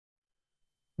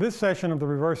This session of the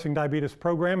Reversing Diabetes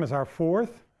program is our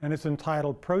fourth, and it's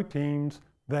entitled Proteins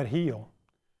That Heal.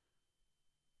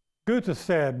 Goethe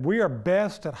said, "We are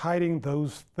best at hiding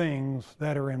those things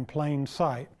that are in plain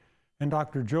sight." And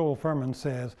Dr. Joel Fuhrman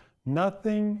says,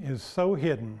 "Nothing is so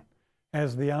hidden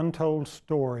as the untold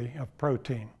story of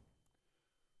protein."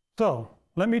 So,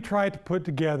 let me try to put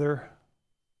together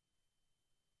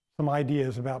some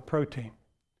ideas about protein.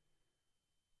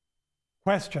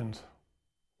 Questions.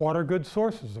 What are good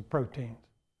sources of proteins?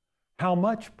 How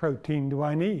much protein do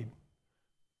I need?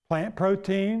 Plant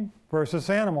protein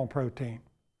versus animal protein.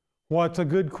 What's a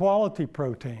good quality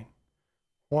protein?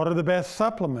 What are the best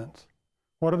supplements?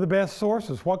 What are the best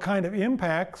sources? What kind of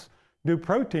impacts do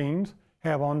proteins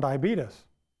have on diabetes?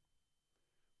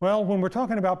 Well, when we're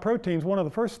talking about proteins, one of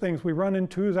the first things we run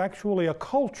into is actually a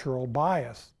cultural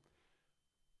bias.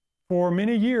 For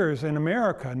many years in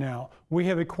America now, we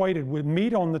have equated with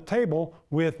meat on the table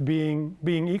with being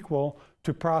equal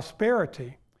to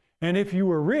prosperity. And if you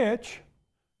were rich,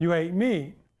 you ate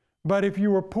meat. But if you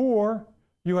were poor,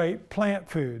 you ate plant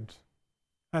foods.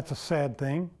 That's a sad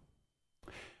thing.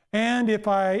 And if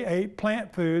I ate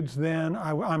plant foods, then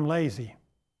I'm lazy.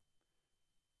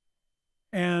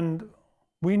 And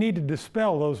we need to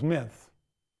dispel those myths.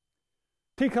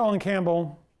 T. Colin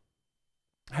Campbell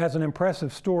has an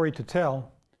impressive story to tell.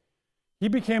 He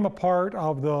became a part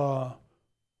of the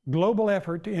global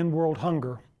effort to end world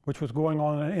hunger, which was going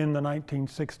on in the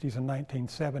 1960s and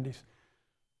 1970s.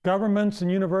 Governments and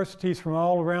universities from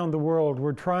all around the world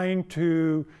were trying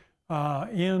to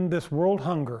end this world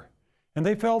hunger. And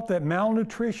they felt that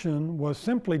malnutrition was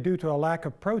simply due to a lack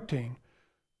of protein.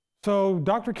 So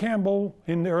Dr. Campbell,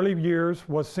 in the early years,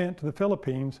 was sent to the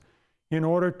Philippines in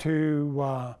order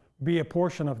to be a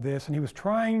portion of this. And he was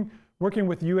working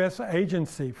with the U.S.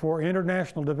 Agency for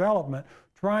International Development,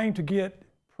 trying to get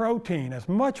protein, as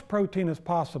much protein as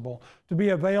possible, to be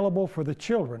available for the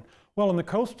children. Well, in the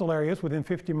coastal areas, within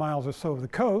 50 miles or so of the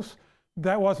coast,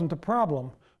 that wasn't a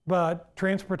problem. But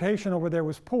transportation over there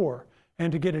was poor.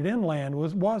 And to get it inland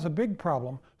was a big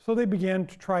problem. So they began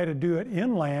to try to do it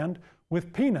inland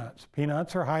with peanuts.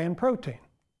 Peanuts are high in protein.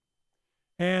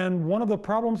 And one of the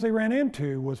problems they ran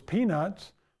into was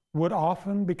peanuts would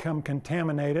often become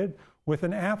contaminated with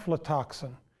an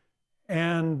aflatoxin.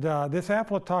 And this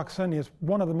aflatoxin is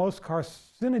one of the most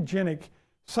carcinogenic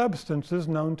substances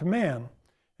known to man.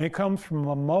 And it comes from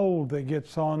a mold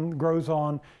that grows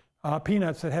on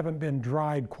peanuts that haven't been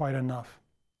dried quite enough.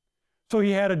 So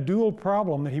he had a dual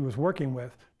problem that he was working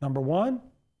with. Number one,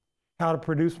 how to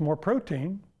produce more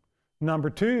protein. Number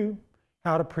two,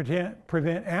 how to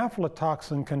prevent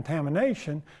aflatoxin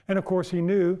contamination. And of course, he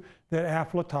knew that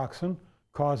aflatoxin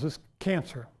causes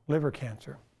cancer, liver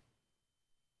cancer.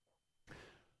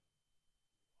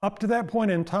 Up to that point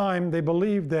in time, they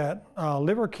believed that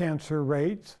liver cancer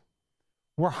rates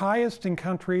were highest in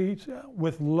countries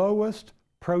with lowest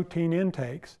protein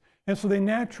intakes. And so they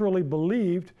naturally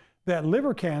believed that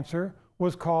liver cancer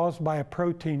was caused by a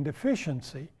protein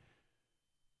deficiency.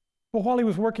 But while he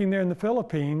was working there in the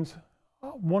Philippines,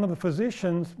 one of the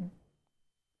physicians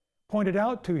pointed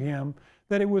out to him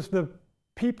that it was the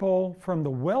people from the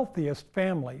wealthiest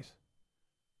families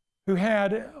who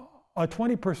had a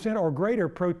 20% or greater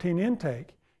protein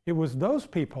intake. It was those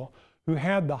people who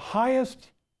had the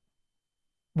highest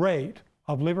rate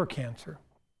of liver cancer.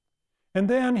 And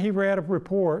then he read a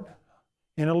report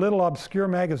in a little obscure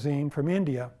magazine from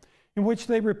India in which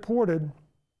they reported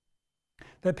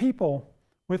that people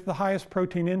with the highest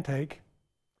protein intake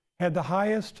had the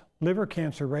highest liver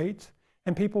cancer rates,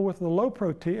 and people with the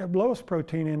lowest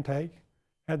protein intake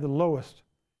had the lowest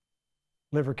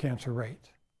liver cancer rates.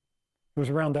 It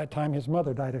was around that time his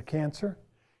mother died of cancer.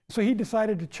 So he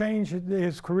decided to change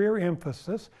his career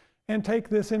emphasis and take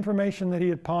this information that he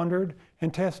had pondered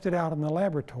and test it out in the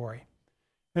laboratory.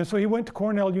 And so he went to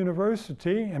Cornell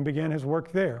University and began his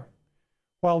work there.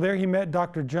 While there, he met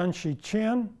Dr. Junshi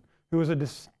Chen, who was a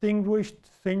distinguished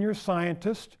senior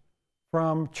scientist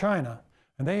from China.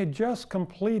 And they had just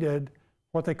completed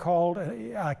what they called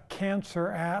a cancer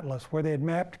atlas, where they had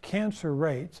mapped cancer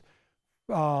rates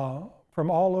from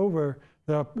all over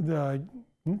the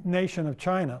nation of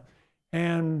China.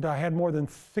 And had more than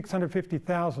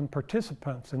 650,000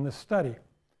 participants in this study.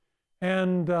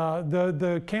 And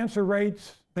the cancer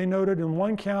rates, they noted in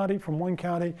one county, from one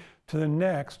county to the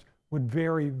next, would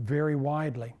vary very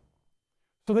widely.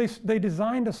 So they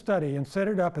designed a study and set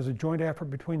it up as a joint effort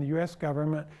between the US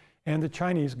government and the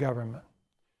Chinese government.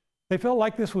 They felt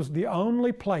like this was the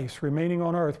only place remaining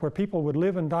on Earth where people would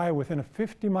live and die within a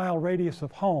 50-mile radius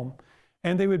of home,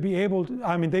 and they would be able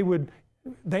to,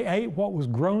 they ate what was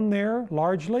grown there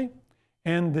largely,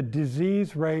 and the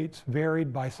disease rates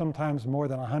varied by sometimes more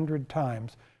than 100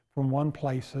 times from one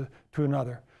place to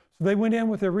another. So they went in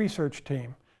with their research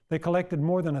team. They collected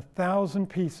more than 1,000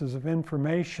 pieces of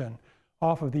information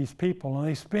off of these people, and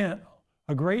they spent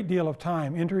a great deal of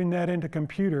time entering that into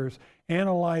computers,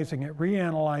 analyzing it,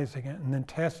 reanalyzing it, and then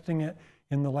testing it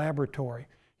in the laboratory.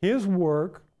 His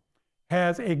work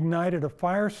has ignited a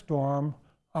firestorm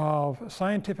of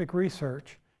scientific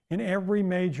research in every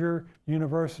major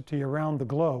university around the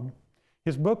globe.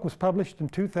 His book was published in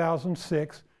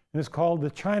 2006 and is called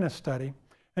The China Study.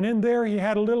 And in there he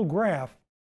had a little graph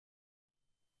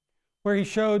where he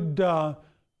showed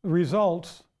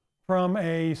results from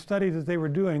a study that they were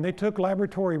doing. They took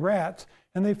laboratory rats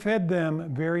and they fed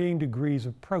them varying degrees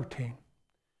of protein.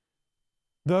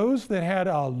 Those that had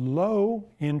a low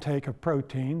intake of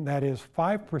protein, that is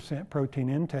 5% protein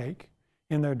intake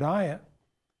in their diet,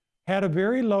 had a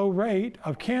very low rate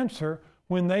of cancer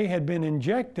when they had been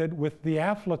injected with the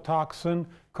aflatoxin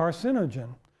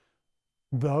carcinogen.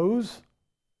 Those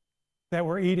that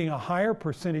were eating a higher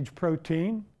percentage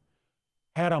protein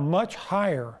had a much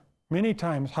higher, many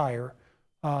times higher,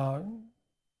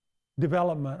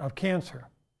 development of cancer.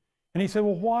 And he said,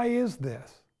 well, why is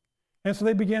this? And so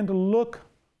they began to look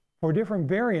for different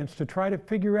variants to try to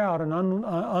figure out and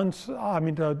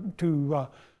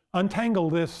untangle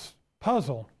this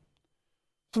puzzle.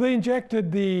 So they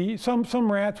injected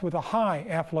some rats with a high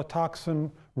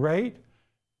aflatoxin rate,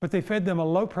 but they fed them a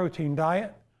low protein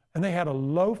diet and they had a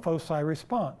low foci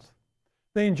response.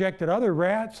 They injected other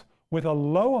rats with a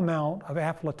low amount of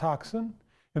aflatoxin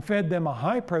and fed them a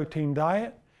high protein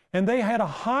diet, and they had a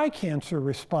high cancer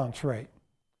response rate.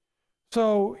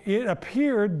 So it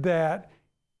appeared that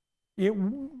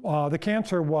the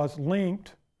cancer was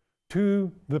linked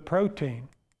to the protein.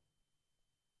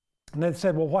 And they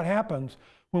said, well, what happens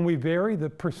when we vary the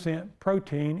percent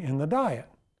protein in the diet?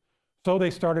 So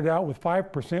they started out with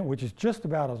 5%, which is just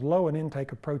about as low an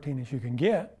intake of protein as you can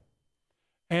get.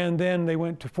 And then they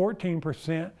went to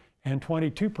 14% and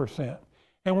 22%.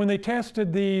 And when they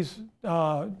tested these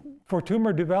for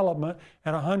tumor development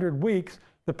at 100 weeks,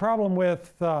 the problem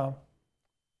with the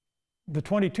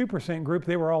 22% group,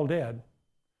 they were all dead.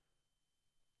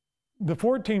 The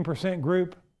 14%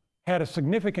 group had a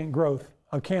significant growth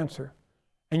of cancer,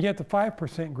 and yet the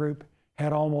 5% group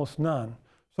had almost none.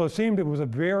 So it seemed it was a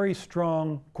very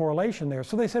strong correlation there.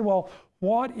 So they said, well,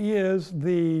 what is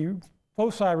the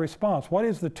foci response? What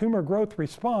is the tumor growth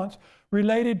response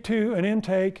related to an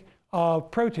intake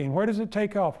of protein? Where does it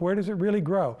take off? Where does it really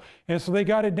grow? And so they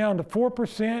got it down to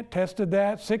 4%, tested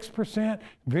that, 6%,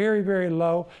 very, very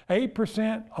low,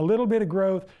 8%, a little bit of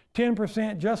growth,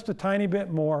 10%, just a tiny bit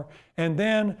more. And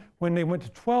then when they went to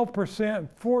 12%,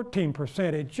 14%,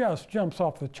 it just jumps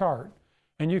off the chart.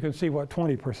 And you can see what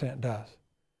 20% does.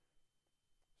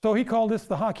 So he called this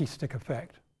the hockey stick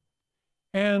effect.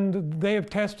 And they have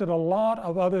tested a lot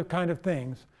of other kind of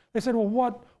things. They said,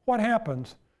 well, what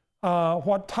happens?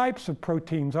 What types of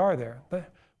proteins are there?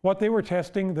 What they were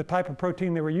testing, the type of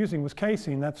protein they were using was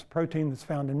casein. That's a protein that's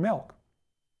found in milk.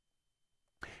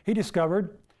 He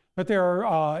discovered that there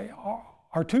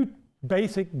are two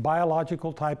basic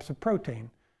biological types of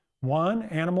protein. One,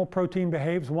 animal protein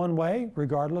behaves one way,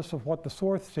 regardless of what the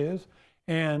source is,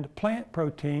 and plant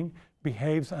protein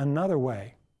behaves another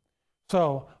way.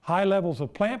 So high levels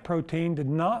of plant protein did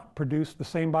not produce the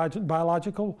same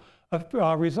biological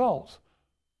results.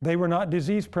 They were not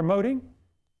disease promoting,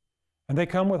 and they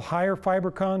come with higher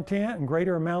fiber content and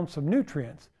greater amounts of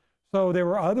nutrients. So there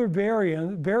were other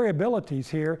variabilities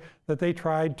here that they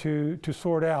tried to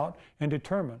sort out and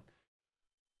determine.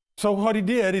 So what he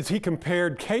did is he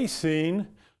compared casein,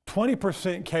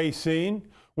 20% casein,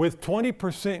 with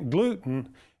 20% gluten.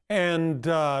 And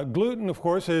gluten, of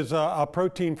course, is a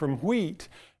protein from wheat.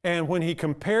 And when he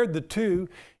compared the two,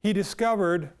 he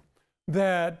discovered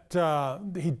that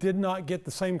he did not get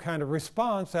the same kind of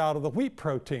response out of the wheat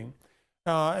protein.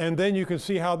 And then you can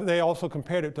see how they also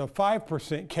compared it to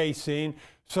 5% casein.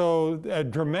 So a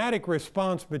dramatic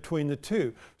response between the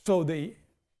two. So the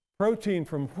protein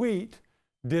from wheat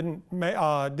didn't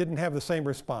have the same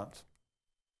response.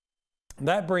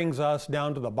 That brings us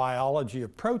down to the biology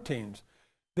of proteins.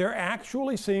 There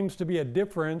actually seems to be a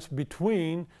difference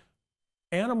between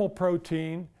animal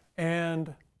protein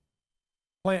and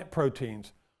plant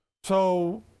proteins.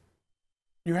 So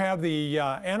you have the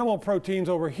animal proteins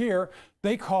over here.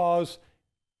 They cause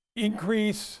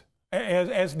increase,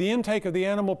 as the intake of the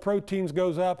animal proteins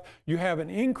goes up, you have an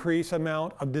increased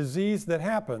amount of disease that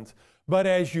happens. But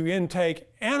as you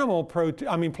intake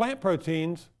plant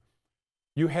proteins,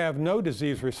 you have no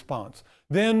disease response.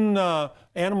 Then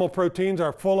animal proteins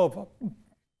are full of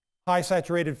high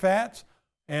saturated fats,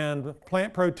 and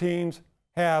plant proteins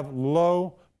have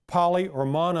low poly or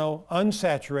mono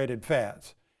unsaturated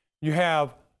fats. You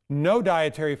have no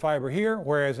dietary fiber here,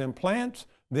 whereas in plants,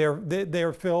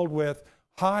 they're filled with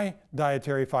high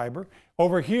dietary fiber.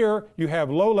 Over here, you have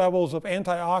low levels of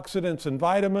antioxidants and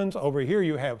vitamins. Over here,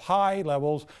 you have high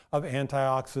levels of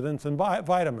antioxidants and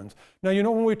vitamins. Now, you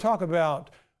know, when we talk about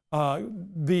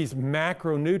these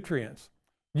macronutrients,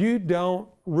 you don't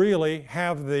really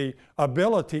have the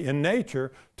ability in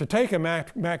nature to take a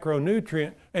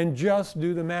macronutrient and just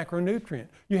do the macronutrient.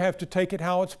 You have to take it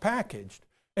how it's packaged.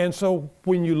 And so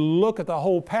when you look at the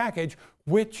whole package,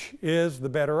 which is the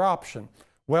better option?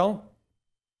 Well,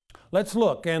 let's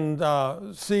look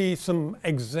and see some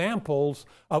examples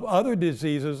of other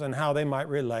diseases and how they might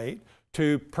relate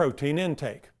to protein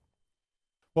intake.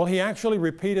 Well, he actually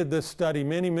repeated this study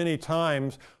many, many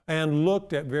times and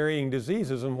looked at varying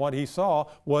diseases, and what he saw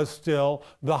was still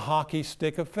the hockey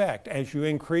stick effect. As you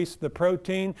increase the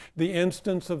protein, the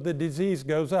incidence of the disease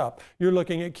goes up. You're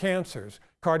looking at cancers,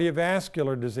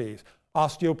 cardiovascular disease,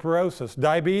 osteoporosis,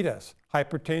 diabetes,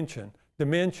 hypertension,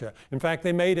 dementia. In fact,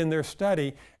 they made in their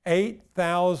study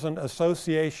 8,000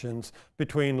 associations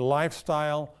between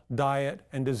lifestyle, diet,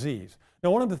 and disease. Now,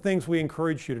 one of the things we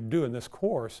encourage you to do in this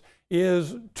course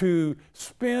is to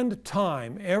spend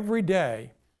time every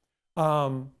day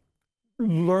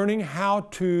learning how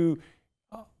to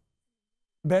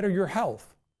better your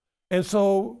health. And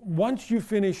so once you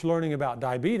finish learning about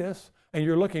diabetes and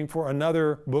you're looking for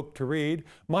another book to read,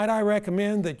 might I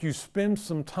recommend that you spend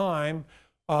some time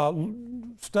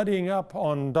studying up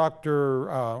on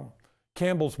Dr.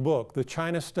 Campbell's book, The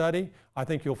China Study. I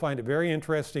think you'll find it very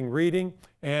interesting reading.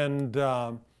 And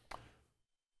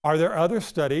are there other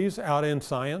studies out in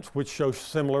science which show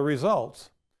similar results?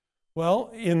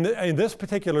 Well, in this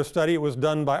particular study, it was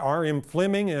done by R.M.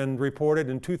 Fleming and reported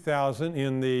in 2000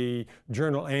 in the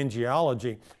journal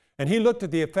Angiology. And he looked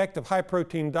at the effect of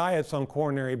high-protein diets on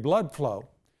coronary blood flow.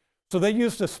 So they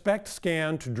used a SPECT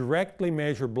scan to directly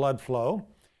measure blood flow.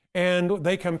 And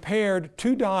they compared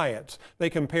two diets. They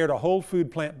compared a whole food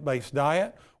plant-based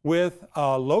diet with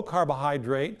a low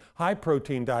carbohydrate, high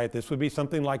protein diet. This would be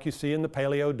something like you see in the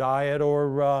paleo diet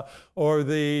or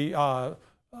the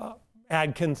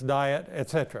Atkins diet,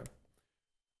 etc.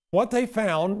 What they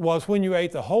found was when you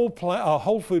ate the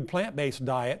whole food plant-based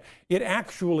diet, it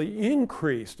actually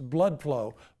increased blood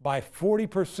flow by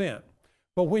 40%.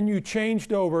 But when you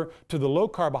changed over to the low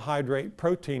carbohydrate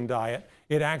protein diet,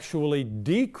 it actually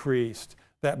decreased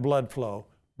that blood flow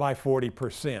by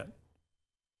 40%.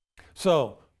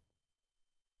 So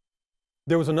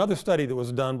there was another study that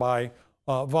was done by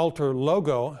Walter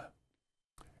Logo.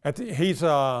 He's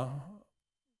one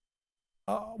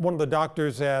of the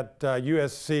doctors at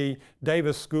USC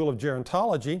Davis School of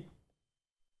Gerontology,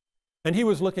 and he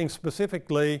was looking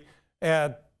specifically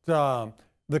at the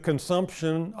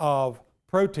consumption of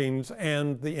proteins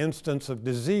and the incidence of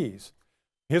disease.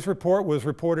 His report was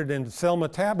reported in Cell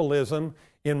Metabolism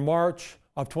in March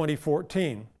of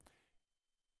 2014.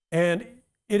 And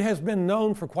it has been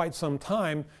known for quite some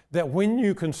time that when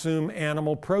you consume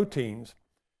animal proteins,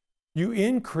 you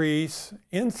increase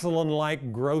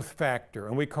insulin-like growth factor,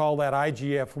 and we call that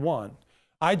IGF-1.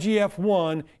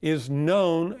 IGF-1 is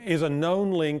a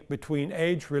known link between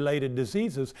age-related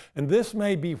diseases, and this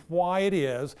may be why it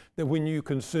is that when you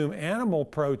consume animal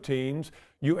proteins,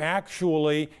 you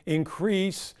actually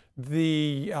increase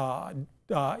the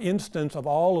instance of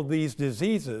all of these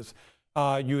diseases.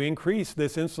 You increase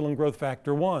this insulin growth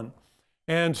factor 1.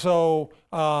 And so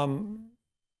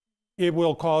it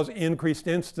will cause increased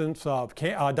instance of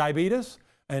diabetes,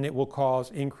 and it will cause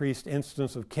increased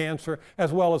incidence of cancer,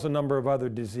 as well as a number of other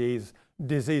diseases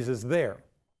there.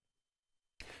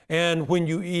 And when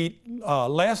you eat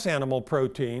less animal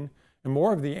protein and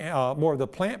more of the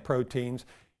plant proteins,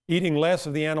 eating less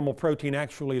of the animal protein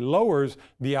actually lowers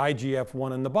the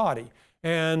IGF-1 in the body.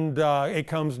 And it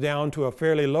comes down to a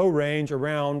fairly low range,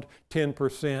 around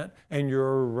 10%, and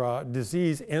your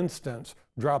disease instance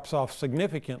drops off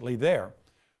significantly there.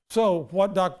 So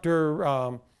what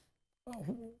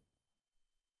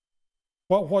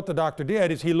what the doctor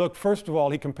did is he looked, first of all,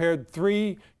 he compared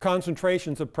 3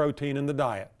 concentrations of protein in the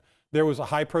diet. There was a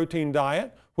high protein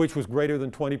diet, which was greater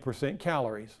than 20%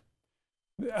 calories.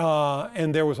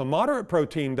 And there was a moderate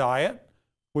protein diet,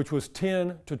 which was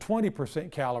 10 to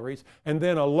 20% calories, and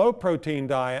then a low protein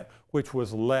diet, which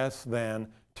was less than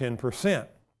 10%.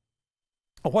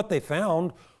 What they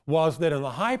found was that in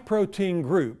the high protein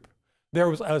group, there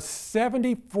was a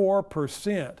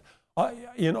 74%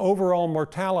 in overall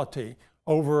mortality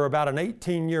over about an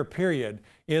 18-year period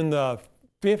in the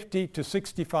 50 to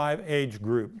 65 age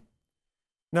group.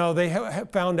 Now, they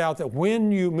have found out that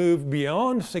when you move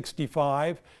beyond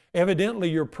 65, evidently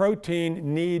your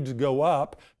protein needs go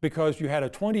up because you had a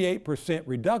 28%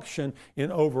 reduction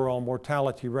in overall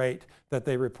mortality rate that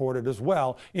they reported as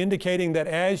well, indicating that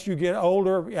as you get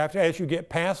older, as you get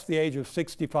past the age of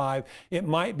 65, it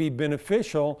might be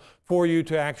beneficial for you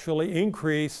to actually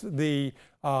increase the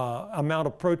amount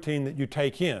of protein that you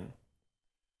take in.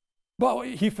 But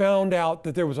he found out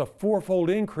that there was a fourfold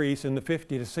increase in the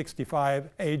 50 to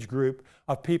 65 age group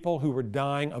of people who were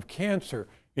dying of cancer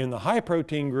in the high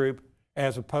protein group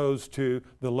as opposed to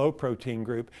the low protein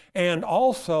group. And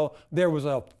also there was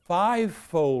a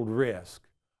fivefold risk,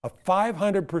 a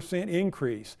 500%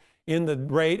 increase in the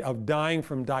rate of dying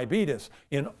from diabetes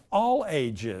in all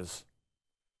ages.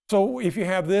 So if you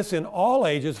have this in all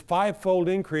ages, fivefold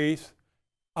increase,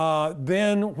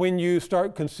 then when you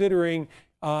start considering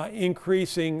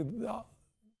increasing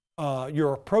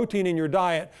your protein in your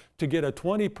diet to get a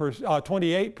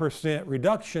 28%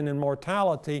 reduction in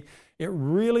mortality, it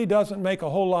really doesn't make a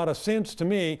whole lot of sense to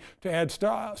me to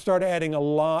start adding a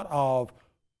lot of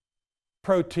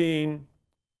protein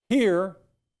here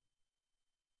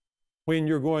when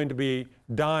you're going to be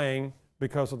dying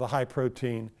because of the high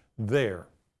protein there.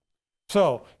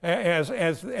 So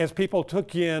as people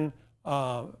took in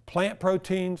plant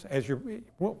proteins,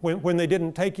 when they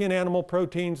didn't take in animal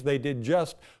proteins, they did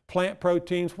just plant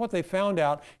proteins. What they found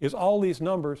out is all these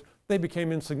numbers, they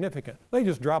became insignificant. They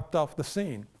just dropped off the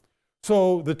scene.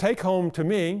 So the take home to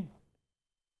me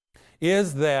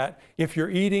is that if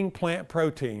you're eating plant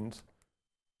proteins,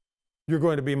 you're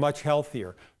going to be much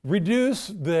healthier. Reduce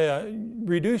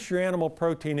your animal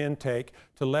protein intake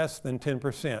to less than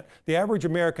 10%. The average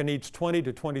American eats 20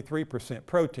 to 23%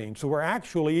 protein, so we're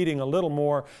actually eating a little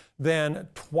more than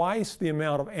twice the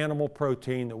amount of animal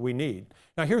protein that we need.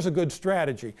 Now here's a good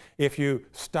strategy. If you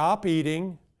stop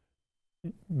eating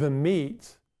the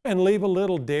meats and leave a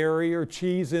little dairy or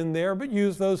cheese in there, but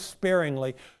use those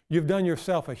sparingly, you've done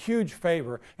yourself a huge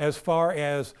favor as far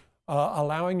as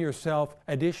allowing yourself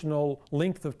additional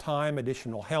length of time,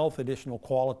 additional health, additional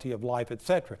quality of life,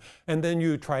 etc. And then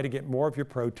you try to get more of your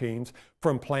proteins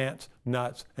from plants,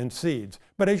 nuts, and seeds.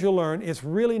 But as you'll learn, it's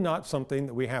really not something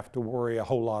that we have to worry a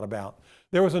whole lot about.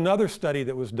 There was another study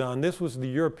that was done. This was the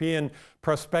European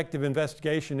Prospective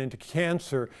Investigation into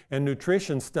Cancer and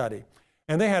Nutrition Study.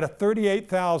 And they had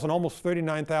 38,000, almost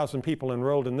 39,000 people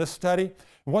enrolled in this study.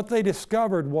 And what they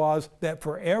discovered was that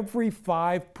for every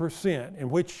 5% in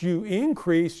which you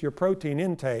increase your protein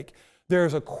intake,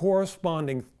 there's a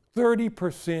corresponding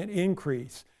 30%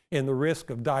 increase in the risk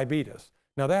of diabetes.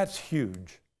 Now that's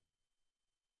huge.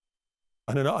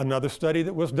 Another study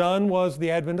that was done was the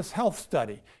Adventist Health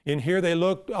Study. In here they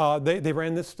looked, they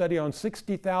ran this study on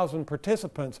 60,000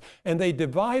 participants, and they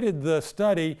divided the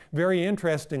study very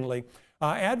interestingly.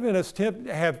 Adventists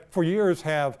for years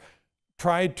have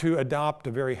tried to adopt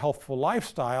a very healthful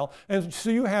lifestyle, and so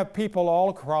you have people all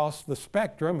across the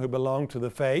spectrum who belong to the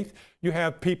faith. You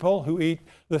have people who eat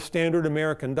the standard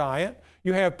American diet.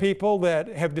 You have people that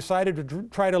have decided to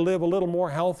try to live a little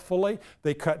more healthfully.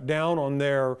 They cut down on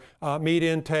their meat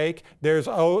intake. There's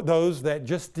those that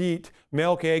just eat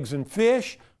milk, eggs, and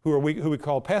fish, who we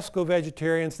call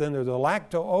pesco-vegetarians. Then there's the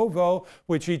lacto-ovo,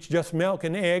 which eats just milk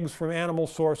and eggs from animal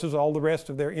sources. All the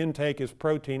rest of their intake is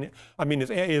protein,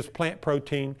 is plant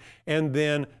protein. And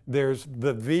then there's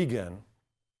the vegan,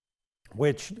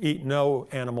 which eat no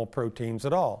animal proteins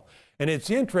at all. And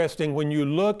it's interesting when you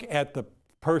look at the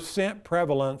percent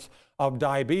prevalence of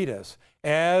diabetes.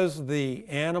 As the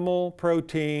animal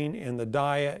protein in the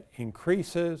diet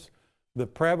increases, the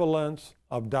prevalence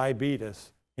of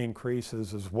diabetes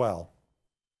increases as well.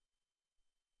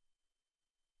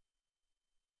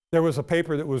 There was a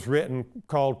paper that was written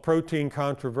called Protein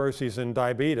Controversies in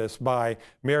Diabetes by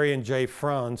Marion J.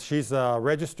 Franz. She's a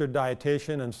registered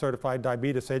dietitian and certified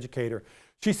diabetes educator.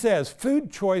 She says, food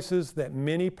choices that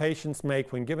many patients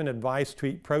make when given advice to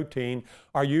eat protein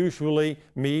are usually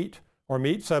meat or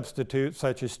meat substitutes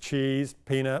such as cheese,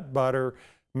 peanut butter.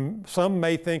 Some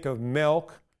may think of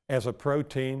milk as a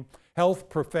protein. Health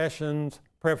professionals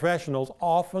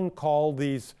often call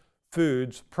these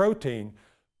foods protein,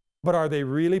 but are they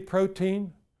really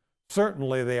protein?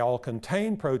 Certainly they all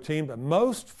contain protein, but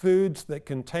most foods that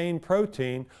contain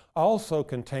protein also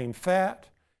contain fat,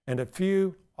 and a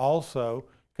few also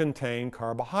contain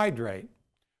carbohydrate.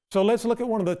 So let's look at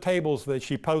one of the tables that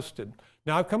she posted.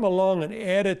 Now I've come along and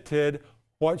edited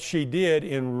what she did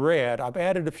in red. I've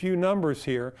added a few numbers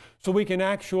here so we can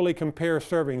actually compare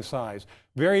serving size.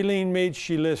 Very lean meats,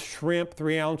 she lists shrimp,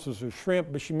 3 ounces of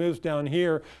shrimp, but she moves down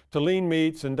here to lean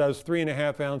meats and does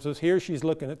 3.5 ounces. Here she's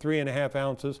looking at 3.5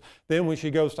 ounces. Then when she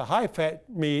goes to high-fat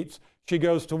meats, she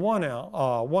goes to 1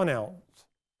 ounce.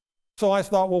 So I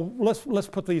thought, well, let's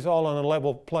put these all on a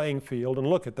level playing field and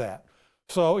look at that.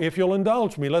 So if you'll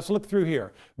indulge me, let's look through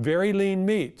here. Very lean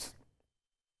meats.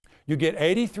 You get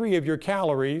 83 of your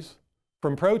calories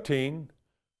from protein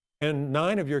and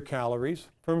 9 of your calories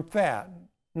from fat.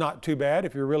 Not too bad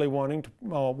if you're really wanting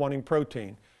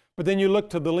protein. But then you look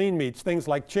to the lean meats, things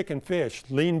like chicken, fish,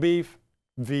 lean beef,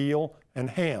 veal, and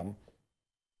ham.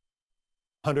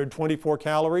 124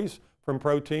 calories from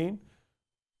protein,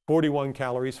 41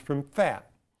 calories from fat.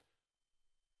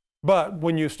 But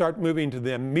when you start moving to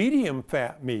the medium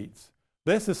fat meats,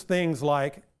 this is things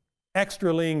like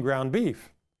extra lean ground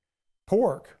beef,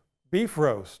 pork, beef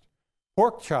roast,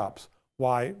 pork chops.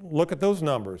 Why, look at those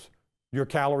numbers. Your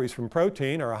calories from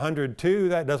protein are 102.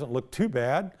 That doesn't look too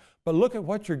bad. But look at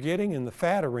what you're getting in the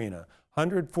fat arena.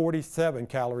 147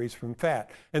 calories from fat.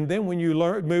 And then when you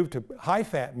move to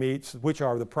high-fat meats, which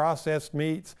are the processed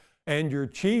meats and your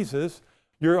cheeses,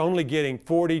 you're only getting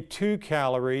 42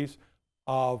 calories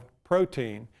of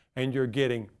protein, and you're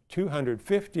getting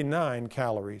 259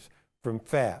 calories from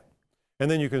fat. And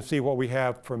then you can see what we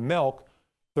have from milk,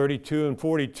 32 and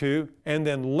 42, and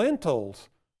then lentils.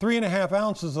 3.5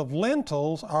 ounces of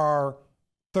lentils are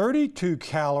 32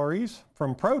 calories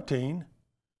from protein,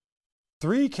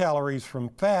 3 calories from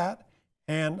fat,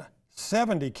 and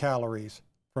 70 calories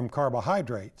from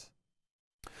carbohydrates.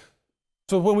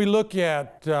 So when we look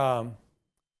at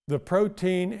the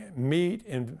protein, meat,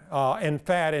 and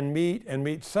fat in meat and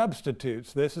meat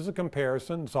substitutes, this is a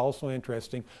comparison. It's also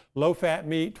interesting. Low-fat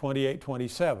meat,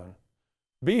 28-27.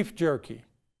 Beef jerky,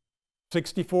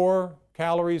 64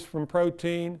 calories from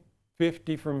protein,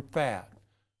 50 from fat.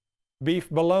 Beef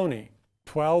bologna,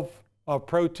 12 of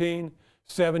protein,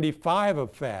 75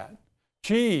 of fat.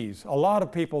 Cheese, a lot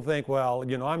of people think, well,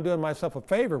 you know, I'm doing myself a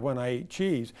favor when I eat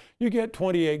cheese. You get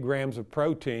 28 grams of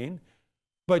protein,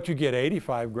 but you get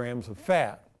 85 grams of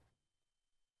fat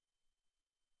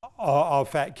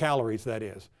calories, that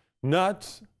is.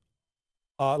 Nuts,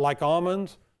 like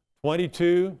almonds,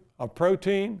 22 of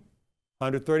protein,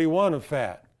 131 of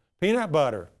fat. Peanut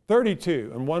butter,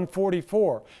 32 and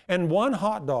 144. And one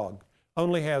hot dog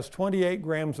only has 28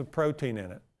 grams of protein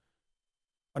in it.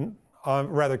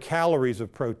 Rather, calories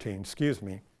of protein, excuse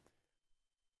me.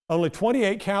 Only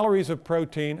 28 calories of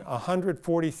protein,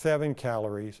 147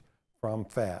 calories from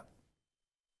fat.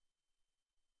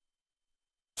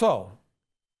 So,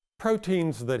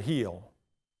 proteins that heal.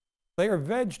 They are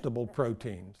vegetable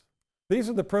proteins. These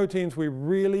are the proteins we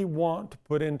really want to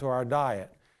put into our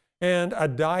diet. And a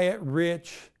diet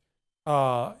rich,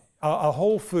 a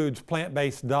whole foods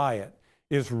plant-based diet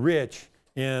is rich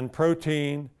in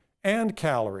protein and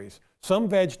calories. Some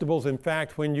vegetables, in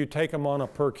fact, when you take them on a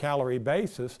per calorie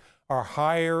basis, are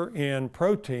higher in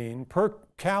protein per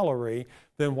calorie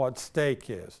than what steak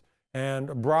is.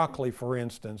 And broccoli, for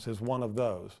instance, is one of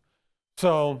those.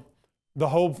 So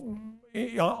on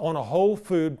a whole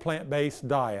food plant-based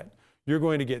diet, you're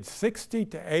going to get 60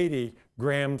 to 80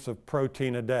 grams of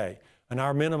protein a day. And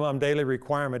our minimum daily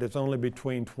requirement is only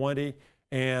between 20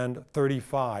 and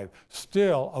 35.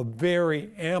 Still a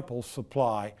very ample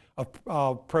supply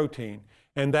of protein.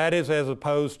 And that is as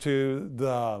opposed to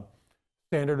the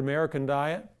standard American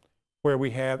diet, where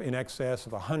we have in excess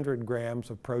of 100 grams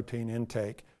of protein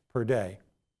intake per day.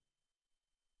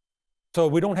 So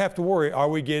we don't have to worry, are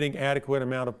we getting adequate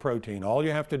amount of protein? All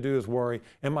you have to do is worry,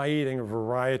 am I eating a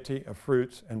variety of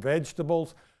fruits and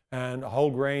vegetables and whole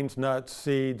grains, nuts,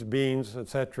 seeds, beans,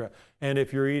 etc. And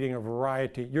if you're eating a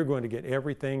variety, you're going to get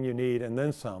everything you need and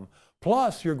then some.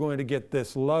 Plus, you're going to get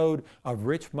this load of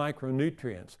rich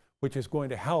micronutrients, which is going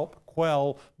to help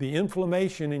quell the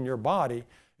inflammation in your body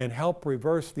and help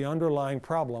reverse the underlying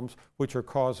problems which are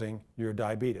causing your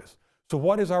diabetes. So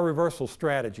what is our reversal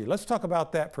strategy? Let's talk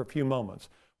about that for a few moments.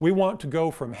 We want to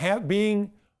go from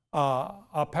being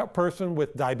a person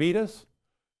with diabetes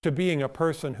to being a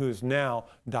person who's now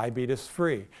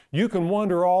diabetes-free. You can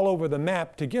wander all over the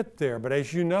map to get there, but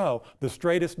as you know, the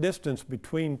shortest distance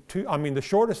between 2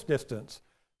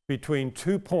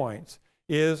 points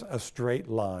is a straight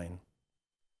line.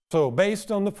 So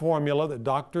based on the formula that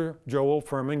Dr. Joel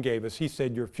Fuhrman gave us, he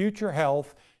said your future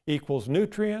health equals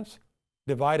nutrients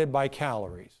divided by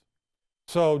calories.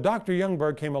 So Dr.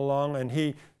 Youngberg came along and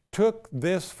he took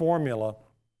this formula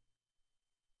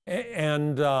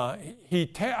and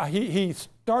he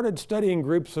started studying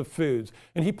groups of foods,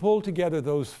 and he pulled together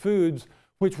those foods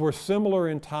which were similar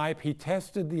in type. He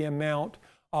tested the amount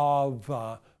of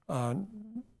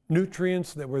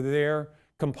nutrients that were there,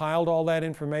 compiled all that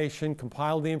information,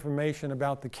 compiled the information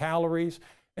about the calories,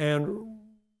 and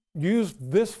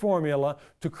used this formula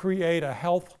to create a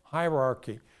health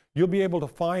hierarchy. You'll be able to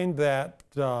find that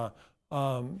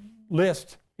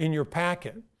list in your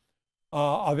packet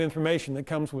of information that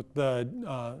comes with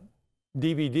the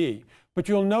DVD. But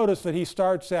you'll notice that he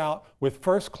starts out with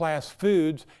first-class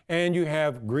foods, and you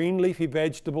have green leafy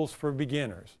vegetables for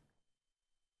beginners.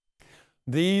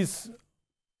 These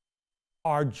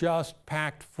are just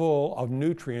packed full of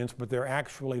nutrients, but they're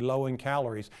actually low in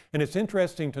calories. And it's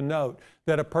interesting to note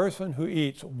that a person who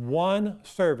eats 1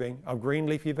 serving of green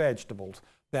leafy vegetables,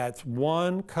 that's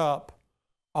 1 cup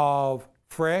of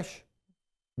fresh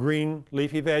green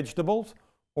leafy vegetables,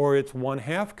 or it's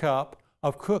 1/2 cup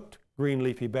of cooked green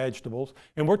leafy vegetables.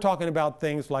 And we're talking about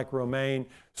things like romaine,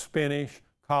 spinach,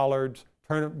 collards,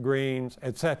 turnip greens,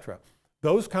 etc.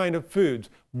 Those kind of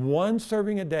foods, 1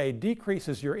 serving a day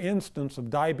decreases your incidence of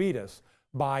diabetes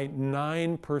by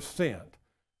 9%.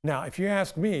 Now, if you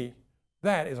ask me,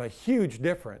 that is a huge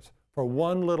difference for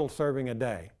 1 little serving a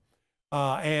day.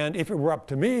 And if it were up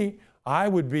to me, I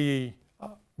would be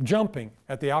jumping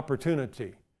at the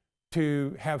opportunity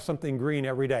to have something green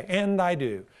every day, and I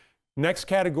do. Next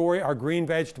category are green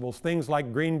vegetables, things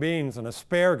like green beans and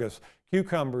asparagus,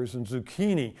 cucumbers and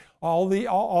zucchini. All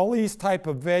these type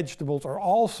of vegetables are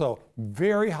also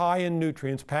very high in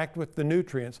nutrients, packed with the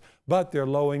nutrients, but they're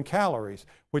low in calories,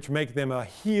 which make them a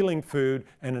healing food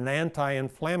and an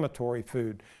anti-inflammatory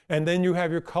food. And then you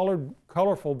have your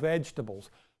colorful vegetables.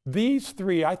 These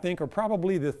 3, I think, are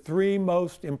probably the 3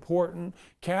 most important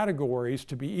categories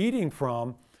to be eating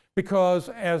from, because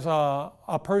as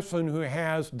a person who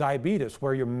has diabetes,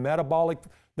 where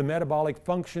the metabolic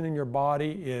function in your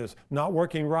body is not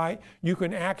working right, you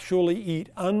can actually eat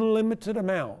unlimited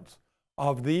amounts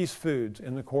of these foods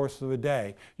in the course of a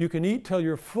day. You can eat till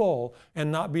you're full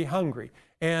and not be hungry.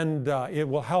 And it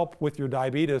will help with your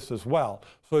diabetes as well.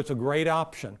 So it's a great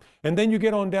option. And then you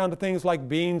get on down to things like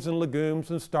beans and legumes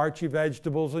and starchy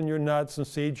vegetables and your nuts and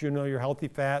seeds, your healthy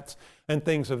fats and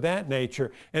things of that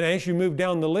nature. And as you move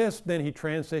down the list, then he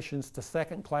transitions to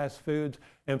 2nd-class foods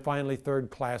and finally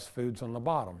 3rd-class foods on the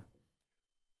bottom.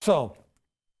 So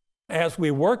as we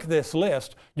work this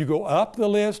list, you go up the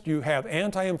list, you have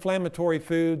anti-inflammatory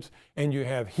foods and you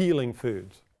have healing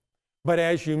foods. But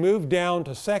as you move down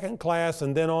to 2nd class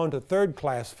and then on to 3rd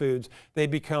class foods, they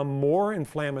become more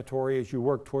inflammatory as you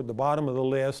work toward the bottom of the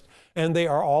list, and they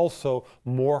are also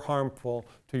more harmful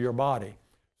to your body.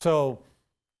 So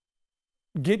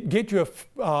get you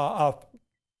a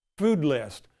food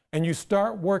list, and you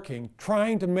start working,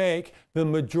 trying to make the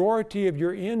majority of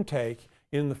your intake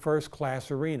in the 1st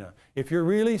class arena. If you're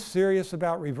really serious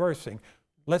about reversing,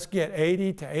 let's get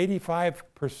 80 to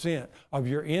 85% of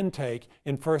your intake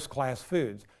in 1st class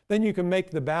foods. Then you can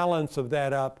make the balance of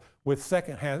that up with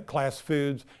 2nd class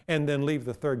foods and then leave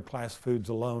the 3rd class foods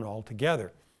alone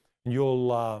altogether.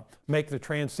 You'll make the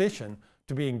transition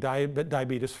to being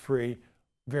diabetes free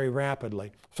very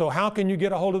rapidly. So how can you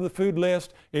get a hold of the food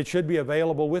list? It should be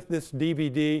available with this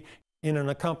DVD in an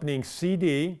accompanying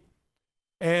CD.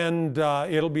 And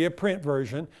it'll be a print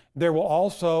version. There will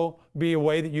also be a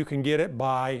way that you can get it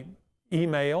by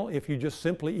email if you just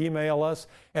simply email us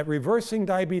at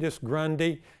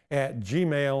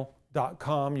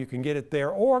reversingdiabetesgrundy@gmail.com. You can get it there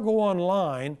or go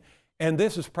online, and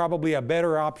this is probably a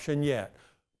better option yet.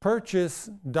 Purchase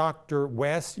Dr.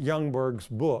 Wes Youngberg's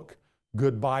book,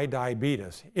 Goodbye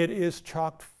Diabetes. It is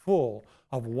chock full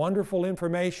of wonderful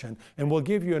information, and we'll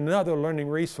give you another learning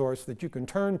resource that you can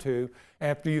turn to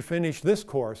after you finish this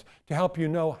course to help you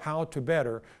know how to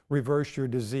better reverse your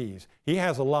disease. He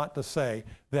has a lot to say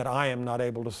that I am not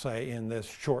able to say in this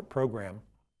short program.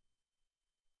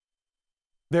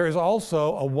 There is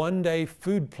also a 1-day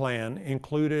food plan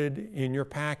included in your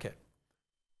packet.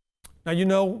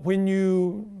 Now, when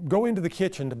you go into the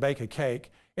kitchen to bake a cake,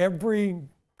 every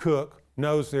cook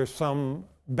knows there's some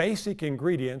basic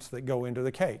ingredients that go into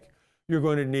the cake. You're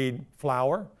going to need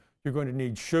flour, you're going to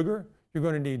need sugar, you're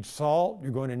going to need salt,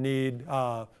 you're going to need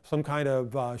some kind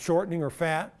of shortening or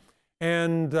fat.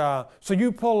 And so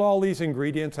you pull all these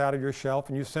ingredients out of your shelf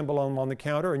and you assemble them on the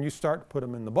counter and you start to put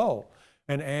them in the bowl.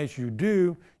 And as you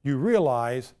do, you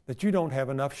realize that you don't have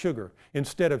enough sugar.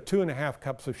 Instead of 2.5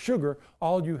 cups of sugar,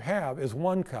 all you have is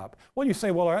 1 cup. Well, you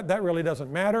say, well, that really doesn't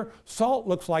matter. Salt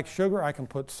looks like sugar. I can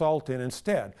put salt in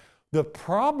instead. The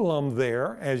problem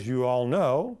there, as you all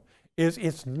know, is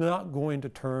it's not going to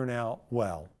turn out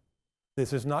well.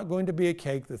 This is not going to be a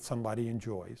cake that somebody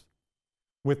enjoys.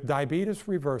 With diabetes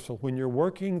reversal, when you're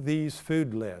working these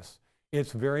food lists,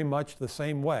 it's very much the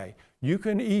same way. You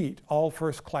can eat all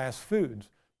first-class foods,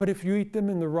 but if you eat them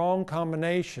in the wrong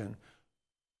combination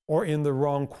or in the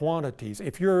wrong quantities,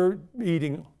 if you're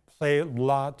eating, say,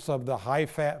 lots of the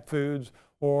high-fat foods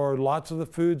or lots of the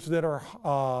foods that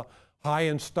are high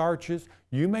in starches,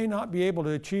 you may not be able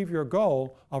to achieve your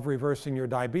goal of reversing your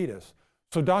diabetes.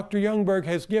 So Dr. Youngberg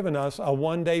has given us a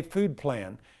one-day food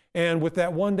plan. And with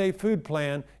that one-day food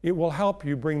plan, it will help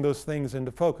you bring those things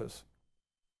into focus.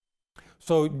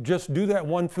 So just do that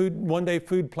one-day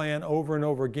food plan over and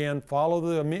over again. Follow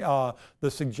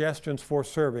the suggestions for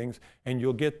servings, and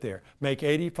you'll get there. Make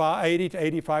 80 to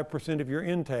 85% of your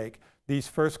intake these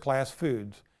first-class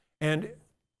foods. And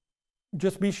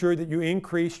just be sure that you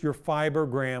increase your fiber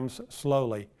grams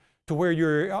slowly to where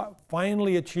you're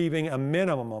finally achieving a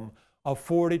minimum of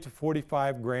 40 to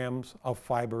 45 grams of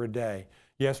fiber a day.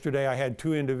 Yesterday, I had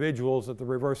 2 individuals at the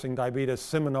Reversing Diabetes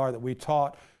seminar that we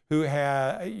taught who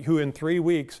in 3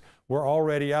 weeks were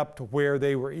already up to where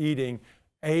they were eating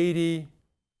 80,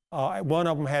 one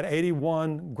of them had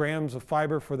 81 grams of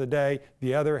fiber for the day,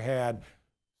 the other had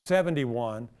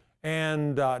 71,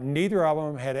 and neither of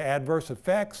them had adverse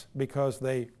effects because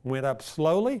they went up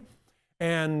slowly,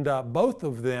 and both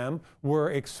of them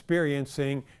were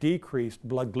experiencing decreased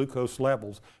blood glucose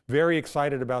levels. Very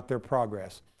excited about their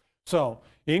progress. So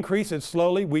increase it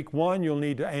slowly. Week 1, you'll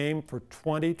need to aim for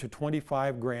 20 to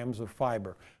 25 grams of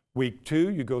fiber. Week 2,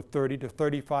 you go 30 to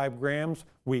 35 grams.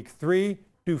 Week 3,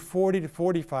 do 40 to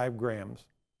 45 grams.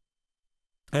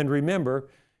 And remember,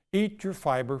 eat your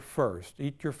fiber first.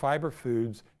 Eat your fiber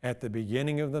foods at the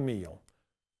beginning of the meal.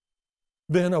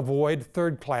 Then avoid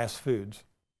third-class foods.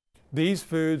 These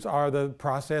foods are the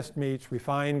processed meats,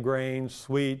 refined grains,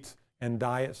 sweets, and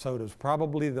diet sodas,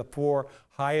 probably the 4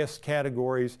 highest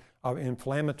categories of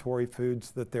inflammatory foods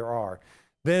that there are.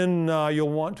 Then you'll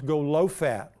want to go low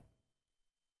fat.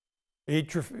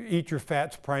 Eat your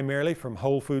fats primarily from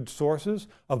whole food sources.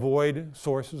 Avoid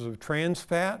sources of trans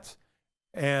fats,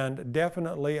 and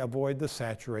definitely avoid the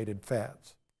saturated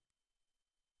fats.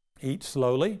 Eat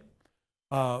slowly.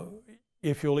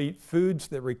 If you'll eat foods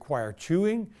that require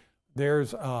chewing,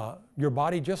 your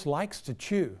body just likes to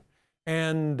chew.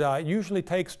 And it usually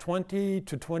takes 20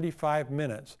 to 25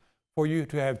 minutes for you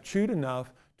to have chewed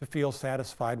enough to feel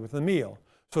satisfied with the meal.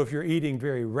 So if you're eating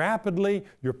very rapidly,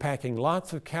 you're packing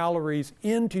lots of calories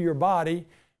into your body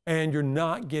and you're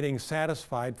not getting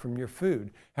satisfied from your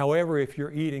food. However, if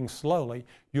you're eating slowly,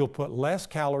 you'll put less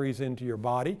calories into your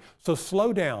body. So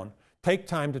slow down. Take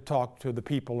time to talk to the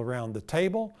people around the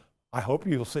table. I hope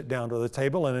you'll sit down to the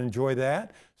table and enjoy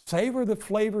that. Savor the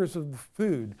flavors of the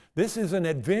food. This is an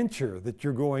adventure that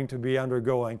you're going to be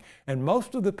undergoing. And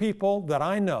most of the people that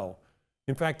I know,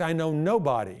 in fact, I know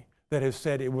nobody that has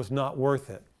said it was not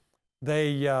worth it.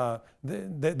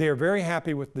 They're very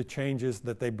happy with the changes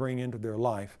that they bring into their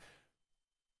life.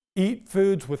 Eat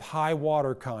foods with high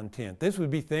water content. This would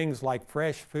be things like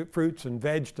fresh fruits and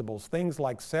vegetables, things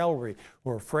like celery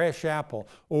or fresh apple,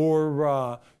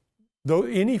 or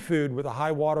any food with a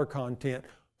high water content.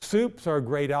 Soups are a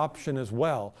great option as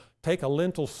well. Take a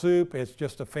lentil soup. It's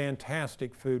just a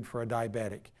fantastic food for a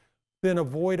diabetic. Then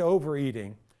avoid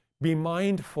overeating. Be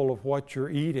mindful of what you're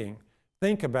eating.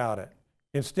 Think about it.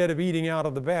 Instead of eating out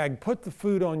of the bag, put the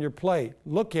food on your plate.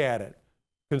 Look at it.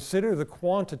 Consider the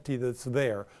quantity that's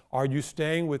there. Are you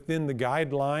staying within the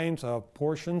guidelines of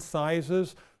portion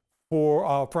sizes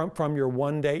from your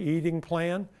one-day eating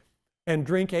plan? And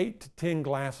drink 8 to 10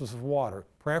 glasses of water.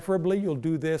 Preferably, you'll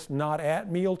do this not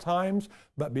at meal times,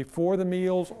 but before the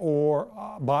meals, or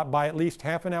by at least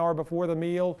half an hour before the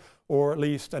meal, or at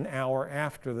least an hour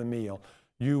after the meal.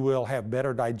 You will have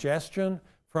better digestion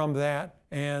from that,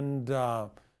 and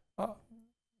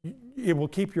it will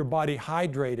keep your body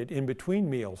hydrated in between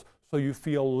meals, so you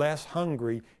feel less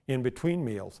hungry in between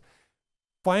meals.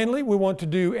 Finally, we want to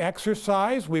do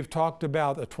exercise. We've talked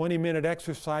about a 20-minute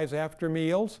exercise after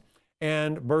meals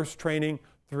and burst training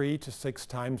 3 to 6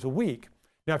 times a week.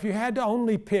 Now, if you had to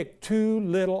only pick 2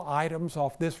 little items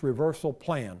off this reversal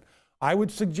plan, I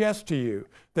would suggest to you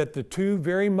that the 2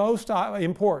 very most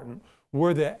important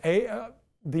were the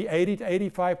 80 to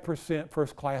 85%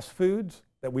 first-class foods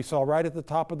that we saw right at the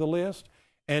top of the list,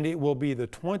 and it will be the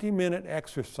 20-minute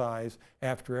exercise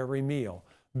after every meal.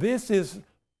 This is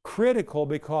critical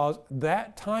because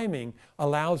that timing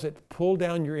allows it to pull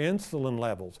down your insulin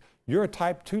levels. You're a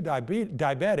type 2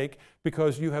 diabetic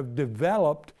because you have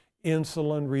developed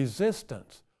insulin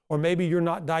resistance. Or maybe you're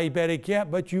not diabetic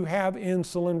yet, but you have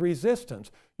insulin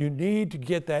resistance. You need to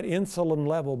get that insulin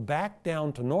level back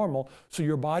down to normal so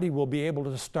your body will be able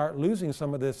to start losing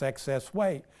some of this excess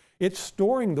weight. It's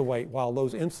storing the weight while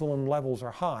those insulin levels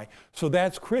are high. So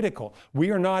that's critical.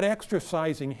 We are not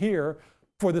exercising here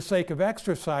for the sake of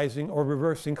exercising or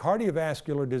reversing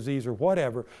cardiovascular disease or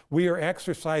whatever. We are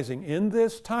exercising in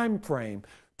this time frame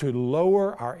to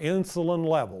lower our insulin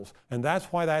levels, and that's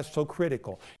why that's so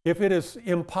critical. If it is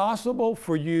impossible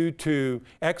for you to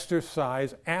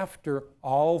exercise after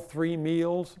all 3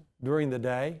 meals during the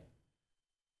day,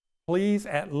 please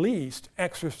at least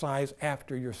exercise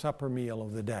after your supper meal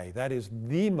of the day. That is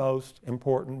the most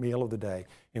important meal of the day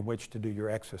in which to do your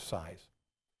exercise.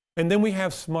 And then we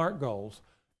have SMART goals.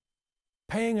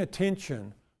 Paying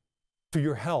attention to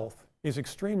your health is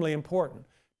extremely important.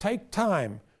 Take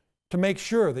time to make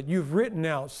sure that you've written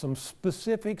out some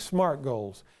specific SMART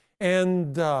goals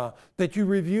and that you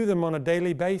review them on a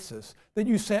daily basis, that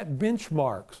you set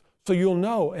benchmarks so you'll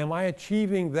know, am I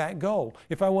achieving that goal?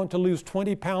 If I want to lose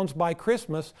 20 pounds by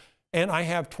Christmas and I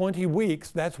have 20 weeks,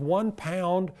 that's 1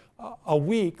 pound a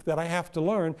week that I have to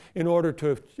learn in order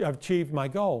to achieve my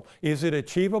goal. Is it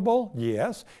achievable?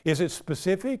 Yes. Is it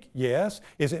specific? Yes.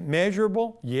 Is it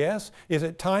measurable? Yes. Is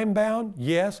it time-bound?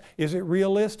 Yes. Is it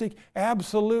realistic?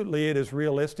 Absolutely, it is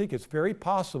realistic. It's very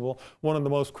possible. One of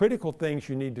the most critical things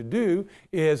you need to do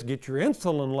is get your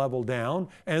insulin level down,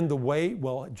 and the weight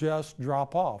will just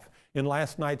drop off. In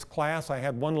last night's class, I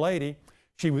had one lady.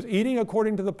 She was eating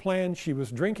according to the plan, she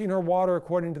was drinking her water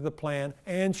according to the plan,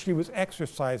 and she was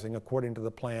exercising according to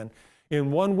the plan. In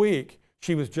 1 week,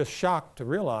 she was just shocked to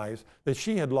realize that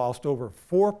she had lost over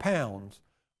 4 pounds.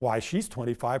 Why, she's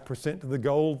 25% to the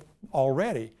goal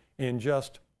already in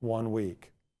just 1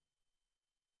 week.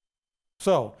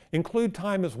 So, include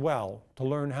time as well to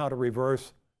learn how to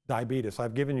reverse diabetes.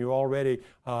 I've given you already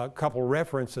a couple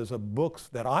references of books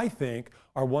that I think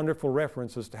are wonderful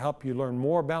references to help you learn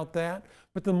more about that.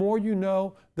 But the more you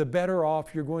know, the better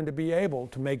off you're going to be able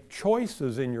to make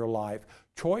choices in your life,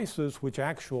 choices which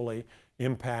actually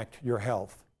impact your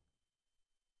health.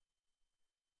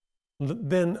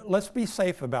 Then let's be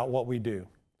safe about what we do.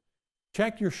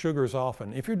 Check your sugars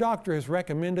often. If your doctor has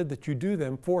recommended that you do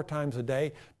them 4 times a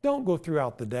day, don't go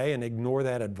throughout the day and ignore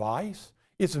that advice.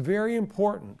 It's very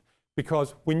important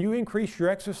because when you increase your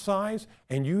exercise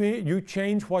and you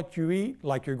change what you eat,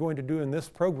 like you're going to do in this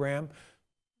program,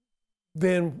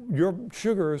 then your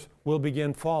sugars will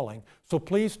begin falling. So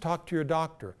please talk to your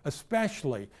doctor,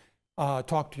 especially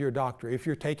talk to your doctor if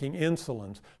you're taking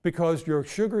insulins, because your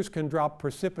sugars can drop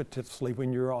precipitously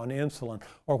when you're on insulin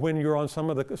or when you're on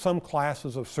some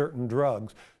classes of certain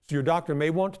drugs. So your doctor may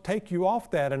want to take you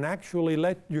off that and actually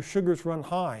let your sugars run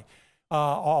high.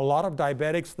 A lot of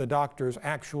diabetics, the doctors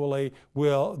actually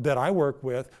that I work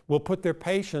with, will put their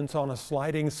patients on a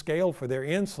sliding scale for their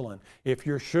insulin. If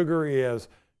your sugar is,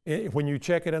 when you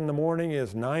check it in the morning,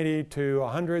 is 90 to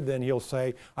 100, then he'll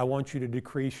say, I want you to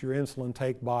decrease your insulin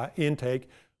intake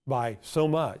by so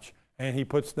much. And he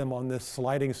puts them on this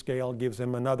sliding scale, gives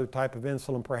them another type of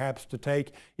insulin perhaps to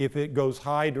take if it goes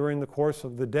high during the course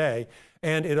of the day.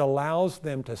 And it allows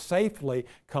them to safely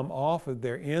come off of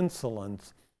their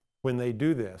insulins when they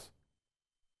do this.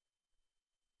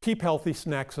 Keep healthy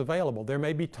snacks available. There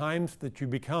may be times that you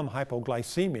become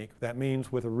hypoglycemic. That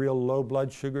means with a real low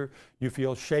blood sugar, you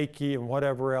feel shaky and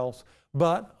whatever else.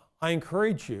 But I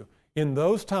encourage you, in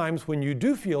those times when you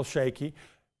do feel shaky,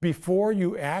 before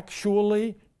you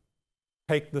actually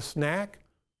take the snack,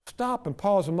 stop and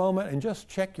pause a moment and just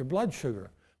check your blood sugar.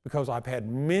 Because I've had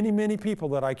many, many people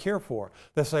that I care for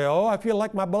that say, oh, I feel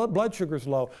like my blood sugar's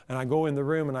low. And I go in the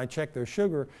room and I check their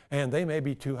sugar and they may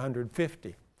be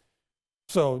 250.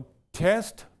 So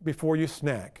test before you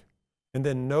snack and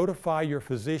then notify your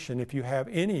physician if you have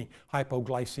any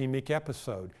hypoglycemic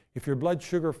episode. If your blood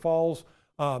sugar falls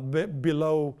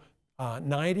below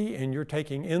 90 and you're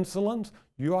taking insulins,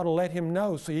 you ought to let him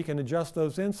know so he can adjust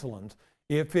those insulins.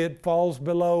 If it falls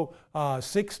below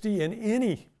 60 in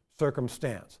any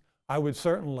circumstance, I would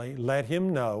certainly let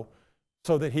him know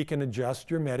so that he can adjust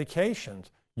your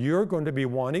medications. You're going to be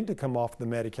wanting to come off the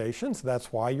medications.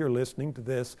 That's why you're listening to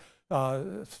this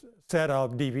set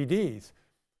of DVDs.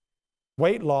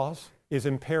 Weight loss is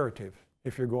imperative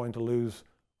if you're going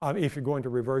to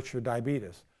reverse your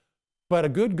diabetes. But a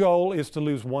good goal is to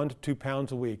lose 1 to 2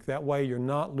 pounds a week. That way you're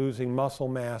not losing muscle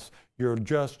mass, you're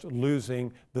just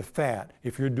losing the fat.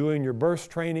 If you're doing your burst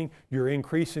training, you're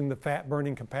increasing the fat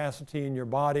burning capacity in your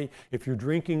body. If you're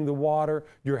drinking the water,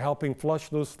 you're helping flush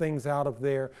those things out of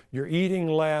there. You're eating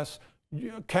less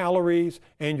calories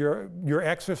and you're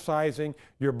exercising,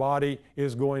 your body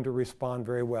is going to respond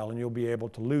very well and you'll be able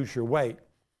to lose your weight.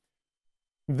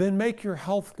 Then make your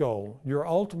health goal, your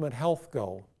ultimate health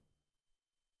goal,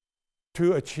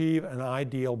 to achieve an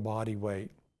ideal body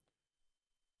weight.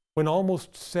 when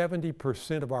almost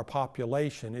 70% of our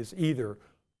population is either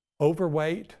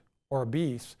overweight or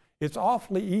obese, it's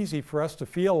awfully easy for us to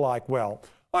feel like, well,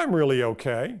 I'm really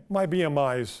okay. My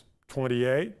BMI is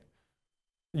 28.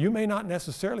 You may not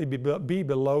necessarily be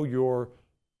below your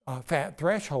fat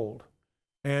threshold,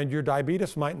 and your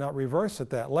diabetes might not reverse at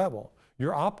that level.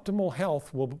 Your optimal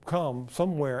health will come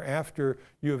somewhere after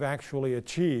you have actually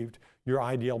achieved your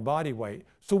ideal body weight.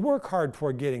 So work hard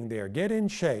for getting there. Get in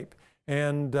shape,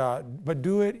 but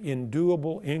do it in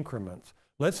doable increments.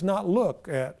 Let's not look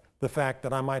at the fact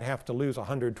that I might have to lose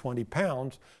 120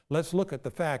 pounds. Let's look at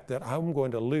the fact that I'm going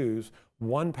to lose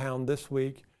 1 pound this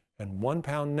week and 1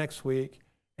 pound next week,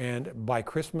 and by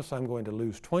Christmas I'm going to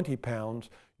lose 20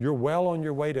 pounds. You're well on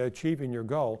your way to achieving your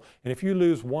goal. And if you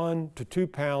lose 1 to 2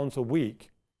 pounds a week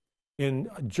in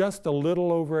just a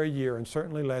little over a year, and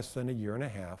certainly less than a year and a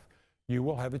half, you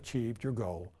will have achieved your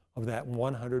goal of that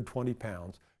 120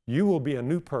 pounds. You will be a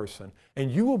new person,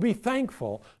 and you will be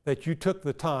thankful that you took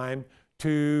the time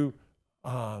to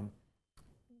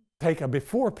take a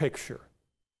before picture.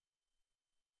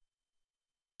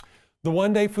 The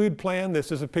one-day food plan,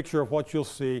 this is a picture of what you'll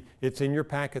see. It's in your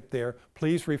packet there.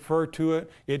 Please refer to it.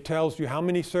 It tells you how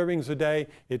many servings a day.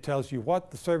 It tells you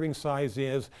what the serving size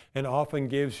is, and often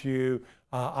gives you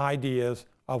ideas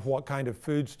of what kind of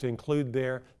foods to include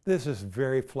there. This is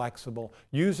very flexible.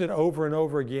 Use it over and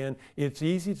over again. It's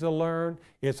easy to learn.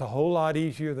 It's a whole lot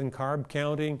easier than carb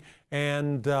counting,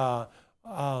 and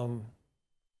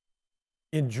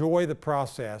enjoy the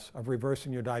process of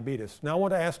reversing your diabetes. Now I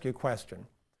want to ask you a question.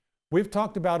 We've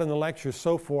talked about in the lecture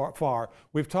so far,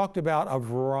 we've talked about a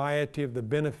variety of the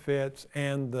benefits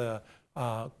and the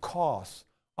costs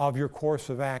of your course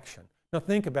of action. Now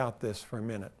think about this for a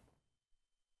minute.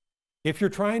 If you're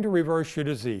trying to reverse your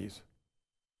disease,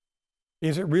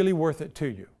 is it really worth it to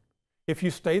you? If you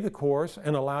stay the course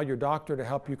and allow your doctor to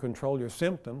help you control your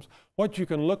symptoms, what you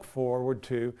can look forward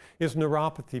to is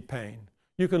neuropathy pain.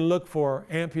 You can look for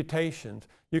amputations.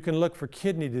 You can look for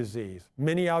kidney disease.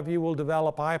 Many of you will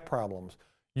develop eye problems.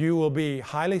 You will be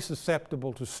highly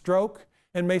susceptible to stroke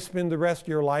and may spend the rest of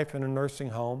your life in a nursing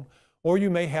home, or you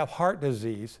may have heart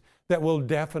disease that will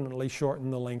definitely shorten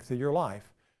the length of your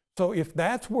life. So if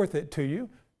that's worth it to you,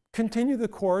 continue the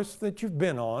course that you've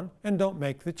been on and don't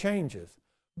make the changes.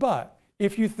 But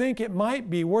if you think it might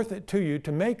be worth it to you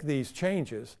to make these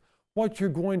changes, what you're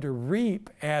going to reap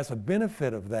as a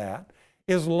benefit of that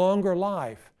is longer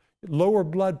life, lower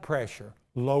blood pressure,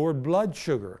 lower blood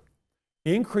sugar,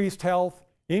 increased health,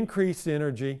 increased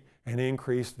energy, and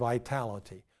increased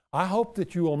vitality. I hope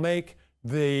that you will make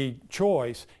the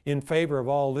choice in favor of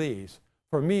all these.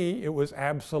 For me, it was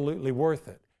absolutely worth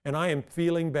it. And I am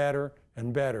feeling better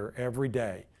and better every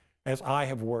day as I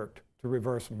have worked to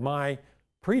reverse my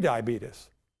prediabetes.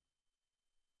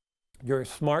 Your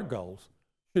SMART goals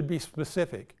should be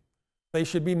specific. They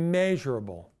should be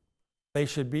measurable. They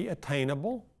should be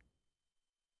attainable.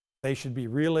 They should be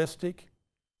realistic.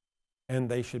 And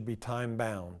they should be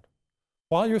time-bound.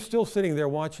 While you're still sitting there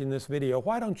watching this video,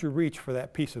 why don't you reach for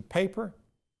that piece of paper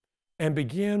and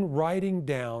begin writing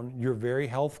down your very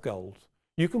health goals?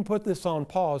 You can put this on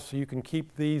pause so you can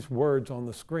keep these words on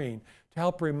the screen to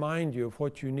help remind you of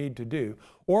what you need to do.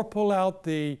 Or pull out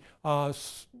the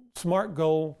SMART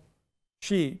goal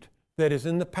sheet that is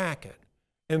in the packet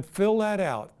and fill that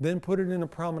out. Then put it in a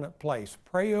prominent place.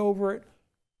 Pray over it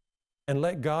and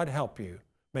let God help you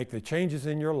make the changes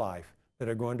in your life that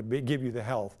are going to give you the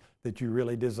health that you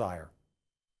really desire.